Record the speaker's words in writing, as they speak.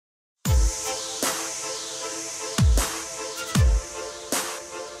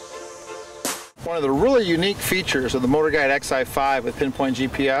One of the really unique features of the MotorGuide Xi5 with Pinpoint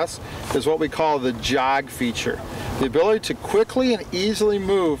GPS is what we call the jog feature. The ability to quickly and easily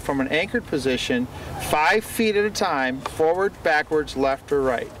move from an anchored position 5 feet at a time, forward, backwards, left, or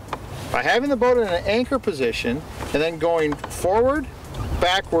right. By having the boat in an anchor position and then going forward,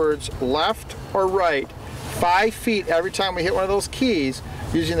 backwards, left, or right 5 feet every time we hit one of those keys,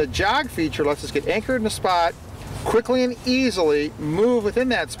 using the jog feature lets us get anchored in a spot, quickly and easily move within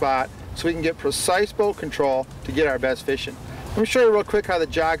that spot so we can get precise boat control to get our best fishing. Let me show you real quick how the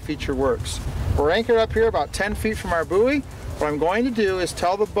jog feature works. We're anchored up here about 10 feet from our buoy. What I'm going to do is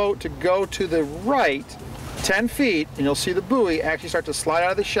tell the boat to go to the right 10 feet, and you'll see the buoy actually start to slide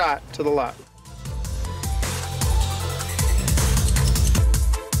out of the shot to the left.